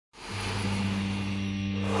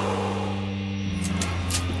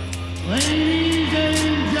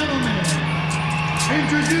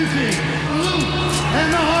Introducing Luke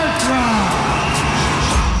and the Heartthrob.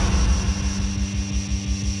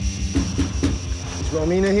 Is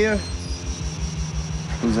Romina here?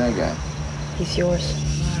 Who's that guy? He's yours.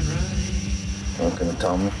 You weren't gonna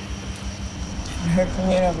tell me? I heard from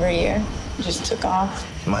you in over a year. You just took off.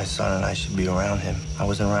 My son and I should be around him. I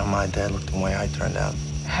wasn't around my dad. Look the way I turned out.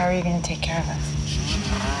 How are you going to take care of us?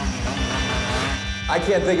 I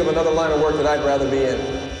can't think of another line of work that I'd rather be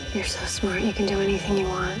in. You're so smart, you can do anything you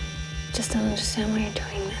want. Just don't understand why you're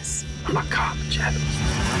doing this. I'm a cop, Chad.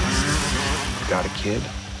 You got a kid,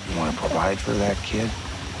 you want to provide for that kid,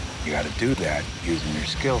 you got to do that using your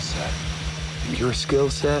skill set. And your skill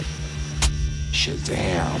set,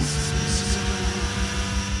 Shazam.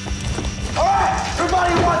 All right,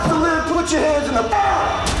 everybody who wants to live, put your hands in the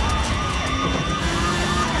air.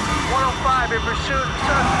 105 in pursuit of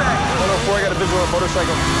suspect. 104, I got a visual on a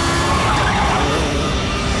motorcycle.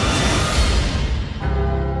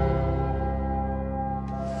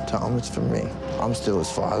 Tell him it's for me. I'm still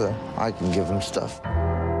his father. I can give him stuff.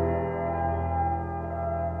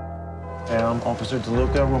 Hey, I'm Officer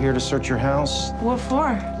DeLuca. We're here to search your house. What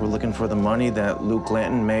for? We're looking for the money that Luke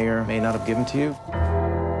Glanton may or may not have given to you.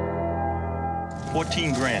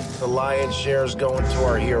 14 grand. The lion's share is going to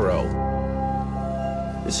our hero.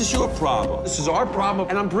 This is your problem. This is our problem,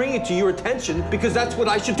 and I'm bringing it to your attention because that's what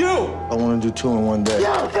I should do. I want to do two in one day.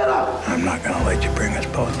 Yo, get up! I'm not gonna let you bring us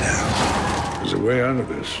both down. There's a way out of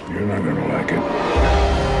this. You're not gonna like it.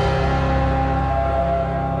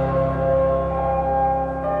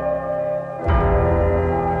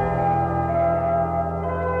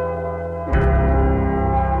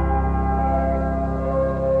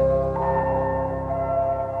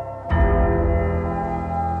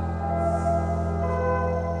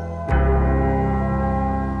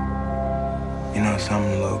 You know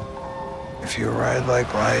something, Luke? If you ride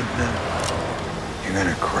like lightning, you're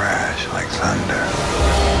gonna crash like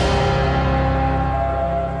thunder.